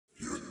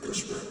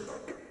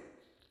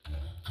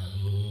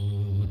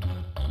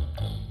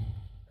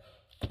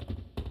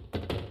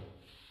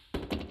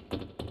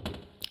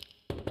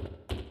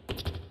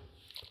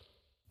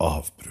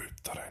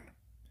Avbrytaren.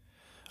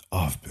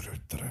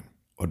 Avbrytaren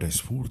och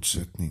dess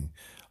fortsättning,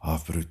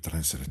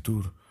 Avbrytarens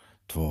retur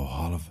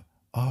 2,5,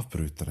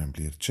 Avbrytaren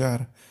blir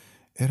kär,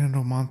 är en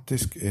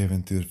romantisk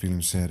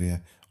äventyrfilmserie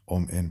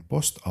om en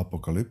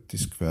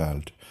postapokalyptisk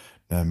värld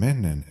där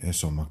männen är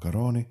som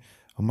makaroni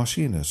och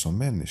maskiner som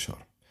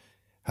människor.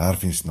 Här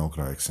finns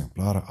några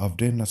exemplar av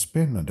denna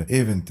spännande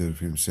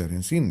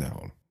äventyrfilmseriens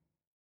innehåll.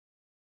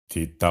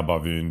 Titta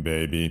bavyn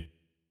baby.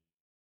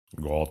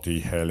 Gå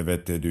till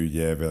helvete du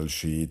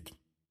jävelskit.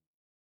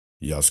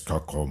 Jag ska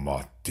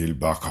komma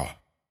tillbaka.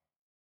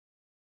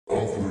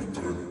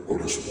 Avbrytaren och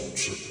dess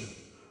fortsättning.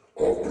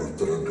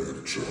 Avbrytaren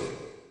blir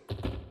kär.